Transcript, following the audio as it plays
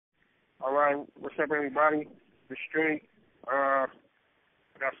All right, what's up, everybody? The street. I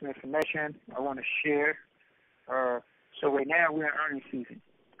got some information I want to share. So right now we're in earnings season.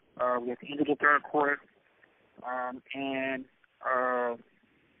 We're at the end of the third quarter, and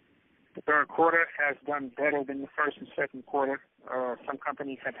the third quarter has done better than the first and second quarter. Some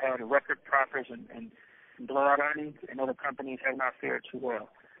companies have had record profits and blowout earnings, and other companies have not fared too well.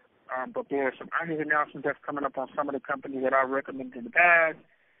 But there are some earnings announcements that's coming up on some of the companies that I recommended in the past,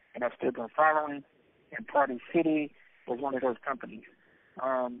 and I've still been following, and Party City was one of those companies.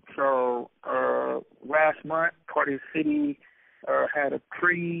 So last month, Party City had a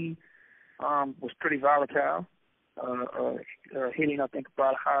was pretty volatile, hitting I think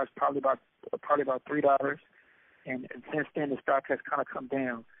about highs probably about $3, and since then the stock has kind of come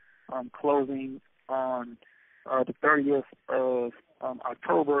down, closing on the 30th of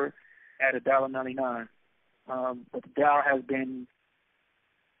October at $1.99. But the Dow has been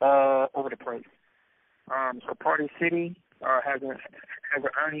all over the place. So Party City has an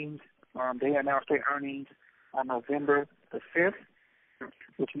earnings. They announced their earnings on November the 5th,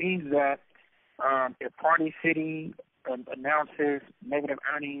 which means that if Party City announces negative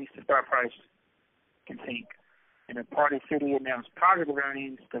earnings, the stock price can sink. And if Party City announced positive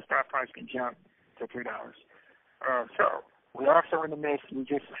earnings, the stock price can jump to $3. So we're also in the midst. We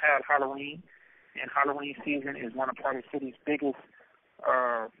just had Halloween, and Halloween season is one of Party City's biggest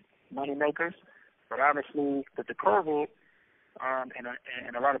money makers. But obviously, with the COVID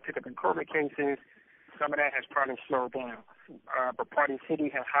and a lot of pickup in COVID cases, some of that has probably slowed down. But Party City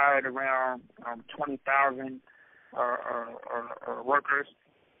has hired around 20,000 workers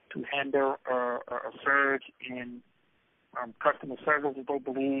to handle a surge in customer service that they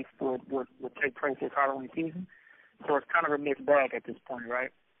believe would take place this Halloween season. So it's kind of a mixed bag at this point,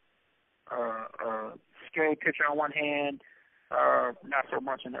 right? Scary picture on one hand, not so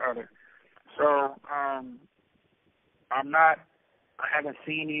much on the other. So I haven't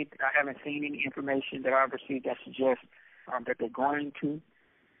seen any information that I've received that suggests that they're going to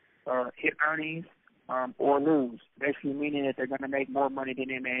hit earnings or lose. Basically meaning that they're going to make more money than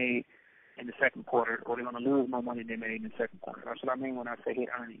they made in the second quarter, or they're going to lose more money than they made in the second quarter. That's what I mean when I say hit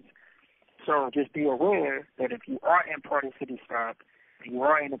earnings. So just be aware that if you are in Party City stock and you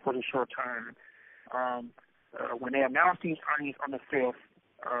are in it for the short term, when they announce these earnings on the 5th,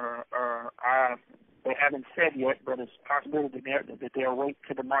 they haven't said yet, but it's possible that they'll wait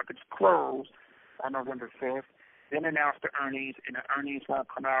till the markets close on November 5th, then announce the earnings, and the earnings won't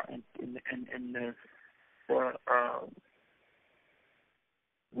come out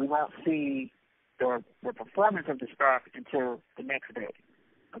we won't see the performance of the stock until the next day,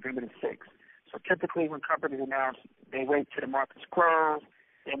 November the 6th. So typically when companies announce, they wait till the markets close,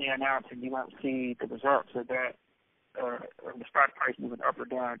 then they announce, and you won't see the results of that, the stock price moving up or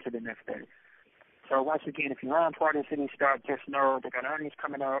down to the next day. So once again, if you're on Party City stock, just know they got earnings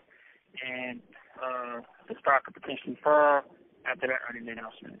coming up, and the stock could potentially fall after that earnings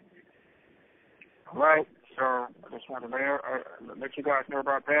announcement. All right, so I just want to let you guys know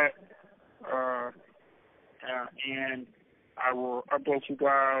about that, and I will update you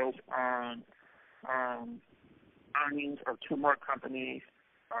guys on earnings of two more companies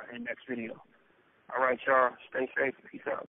in the next video. All right, y'all, stay safe. Peace out.